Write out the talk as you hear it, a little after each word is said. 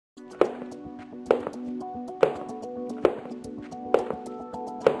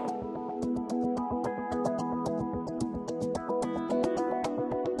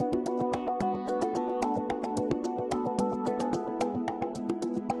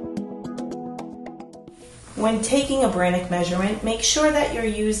When taking a Brannock measurement, make sure that you're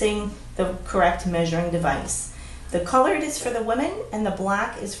using the correct measuring device. The colored is for the women and the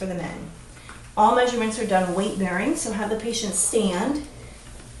black is for the men. All measurements are done weight bearing, so have the patient stand,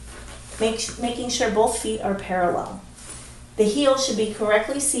 making sure both feet are parallel. The heel should be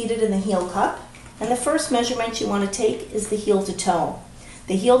correctly seated in the heel cup, and the first measurement you want to take is the heel to toe.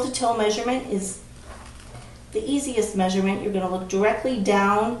 The heel to toe measurement is the easiest measurement. You're going to look directly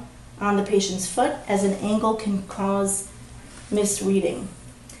down on the patient's foot, as an angle can cause misreading.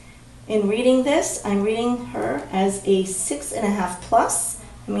 In reading this, I'm reading her as a 6.5 plus.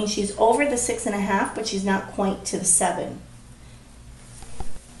 I mean, she's over the 6.5, but she's not quite to the 7.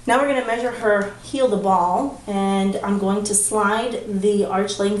 Now we're going to measure her heel to ball, and I'm going to slide the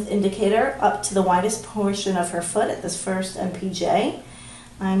arch length indicator up to the widest portion of her foot at this first MPJ.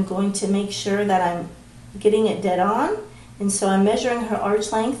 I'm going to make sure that I'm getting it dead on, and so I'm measuring her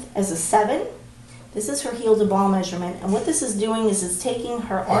arch length as a 7. This is her heel to ball measurement, and what this is doing is it's taking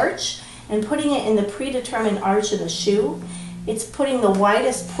her arch and putting it in the predetermined arch of the shoe. It's putting the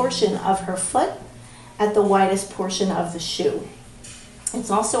widest portion of her foot at the widest portion of the shoe. It's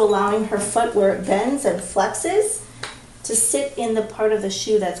also allowing her foot where it bends and flexes to sit in the part of the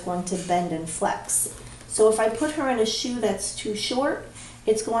shoe that's going to bend and flex. So if I put her in a shoe that's too short,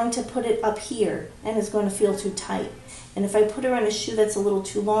 it's going to put it up here and it's going to feel too tight. And if I put her in a shoe that's a little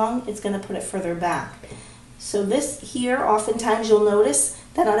too long, it's going to put it further back. So this here, oftentimes you'll notice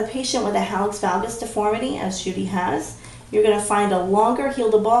that on a patient with a hallux valgus deformity, as Judy has, you're going to find a longer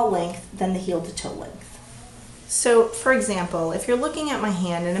heel to ball length than the heel to toe length. So for example, if you're looking at my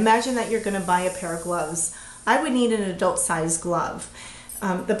hand and imagine that you're going to buy a pair of gloves, I would need an adult size glove.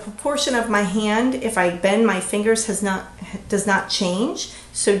 The proportion of my hand, if I bend my fingers, does not change.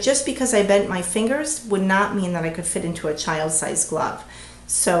 So just because I bent my fingers would not mean that I could fit into a child-sized glove.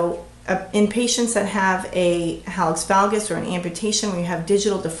 So in patients that have a hallux valgus or an amputation where you have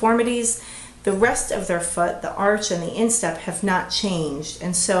digital deformities, the rest of their foot, the arch and the instep, have not changed.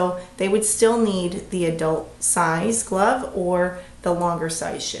 And so they would still need the adult size glove or the longer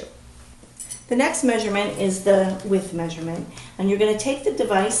size shoe. The next measurement is the width measurement, and you're going to take the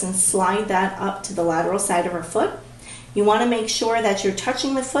device and slide that up to the lateral side of her foot. You want to make sure that you're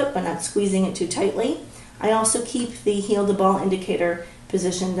touching the foot but not squeezing it too tightly. I also keep the heel to ball indicator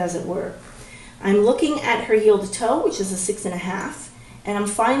positioned as it were. I'm looking at her heel to toe, which is a 6.5, and I'm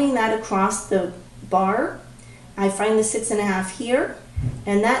finding that across the bar. I find the 6.5 here,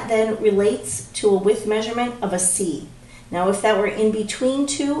 and that then relates to a width measurement of a C. Now if that were in between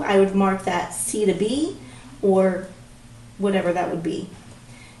two, I would mark that C to B or whatever that would be.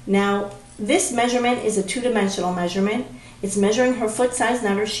 Now this measurement is a two-dimensional measurement. It's measuring her foot size,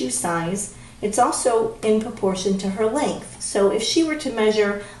 not her shoe size. It's also in proportion to her length. So if she were to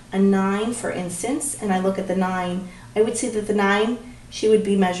measure a 9, for instance, and I look at the 9, I would see that the 9, she would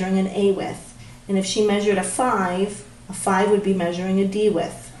be measuring an A width. And if she measured a 5 would be measuring a D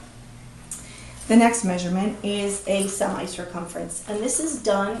width. The next measurement is a semi-circumference, and this is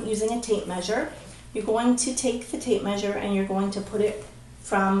done using a tape measure. You're going to take the tape measure and you're going to put it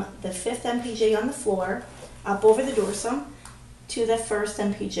from the 5th MPJ on the floor up over the dorsum to the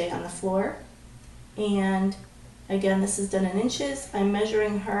 1st MPJ on the floor. And again, this is done in inches. I'm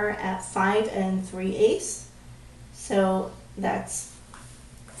measuring her at 5 3/8. So that's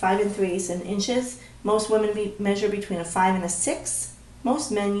 5 3/8 in inches. Most women measure between a 5 and a 6.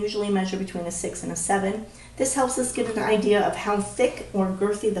 Most men usually measure between a 6 and a 7. This helps us get an idea of how thick or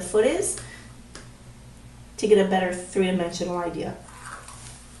girthy the foot is to get a better three-dimensional idea.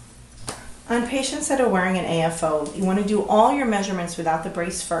 On patients that are wearing an AFO, you want to do all your measurements without the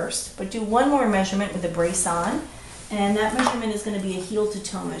brace first, but do one more measurement with the brace on, and that measurement is going to be a heel to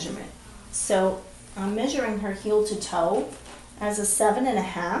toe measurement. So I'm measuring her heel to toe as a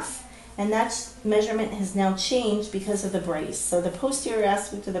 7.5. And that measurement has now changed because of the brace. So the posterior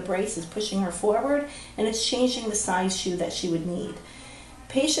aspect of the brace is pushing her forward, and it's changing the size shoe that she would need.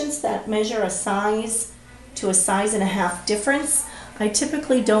 Patients that measure a size to a 1.5 difference, I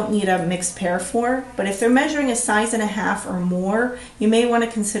typically don't need a mixed pair for, but if they're measuring a 1.5 or more, you may want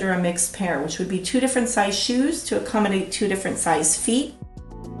to consider a mixed pair, which would be 2 different size shoes to accommodate 2 different size feet.